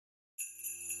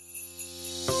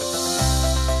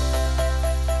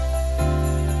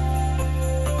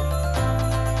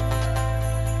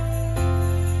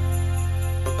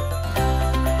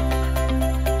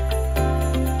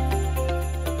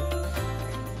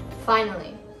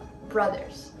Finally,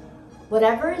 brothers,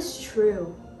 whatever is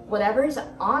true, whatever is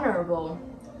honorable,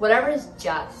 whatever is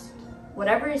just,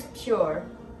 whatever is pure,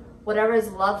 whatever is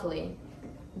lovely,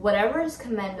 whatever is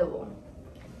commendable,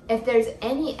 if there's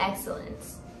any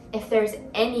excellence, if there's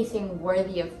anything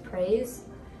worthy of praise,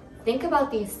 think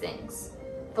about these things.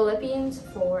 Philippians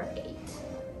 4:8.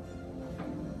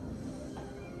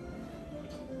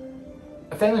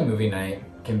 A family movie night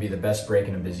can be the best break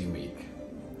in a busy week,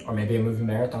 or maybe a movie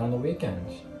marathon on the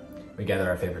weekends. We gather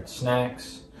our favorite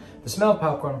snacks, the smell of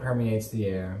popcorn permeates the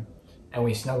air, and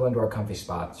we snuggle into our comfy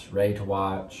spots, ready to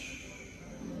watch...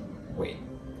 Wait,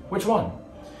 which one?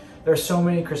 There are so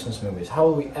many Christmas movies, how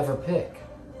will we ever pick?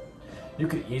 You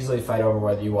could easily fight over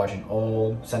whether you watch an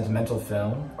old, sentimental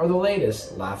film or the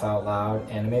latest, laugh-out-loud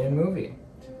animated movie.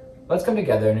 Let's come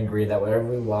together and agree that whatever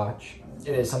we watch,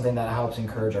 it is something that helps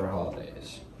encourage our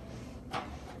holidays.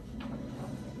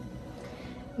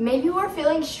 Maybe we're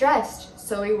feeling stressed,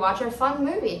 so we watch a fun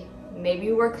movie.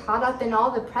 Maybe we're caught up in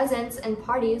all the presents and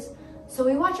parties, so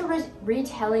we watch a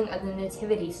retelling of the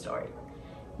Nativity story.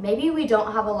 Maybe we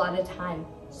don't have a lot of time,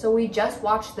 so we just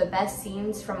watch the best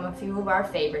scenes from a few of our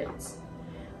favorites.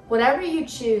 Whatever you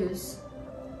choose,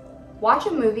 watch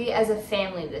a movie as a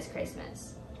family this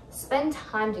Christmas. Spend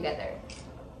time together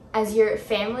as your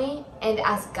family and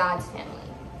as God's family.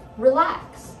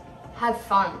 Relax, have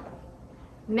fun,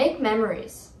 make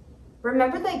memories.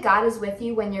 Remember that God is with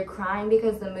you when you're crying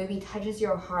because the movie touches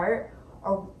your heart,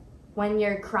 or when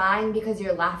you're crying because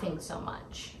you're laughing so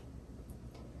much.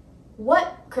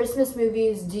 What Christmas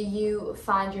movies do you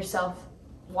find yourself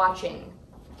watching?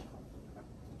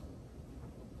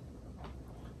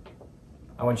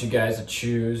 I want you guys to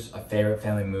choose a favorite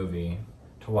family movie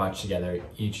to watch together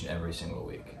each and every single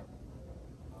week.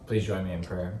 Please join me in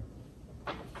prayer.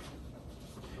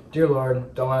 Dear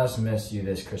Lord, don't let us miss you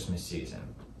this Christmas season.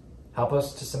 Help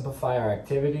us to simplify our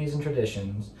activities and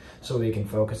traditions so we can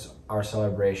focus our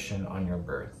celebration on your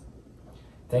birth.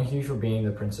 Thank you for being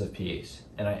the Prince of Peace,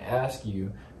 and I ask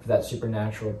you for that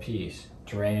supernatural peace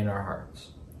to reign in our hearts.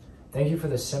 Thank you for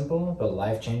the simple but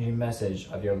life-changing message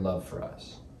of your love for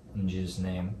us. In Jesus'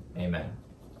 name, amen.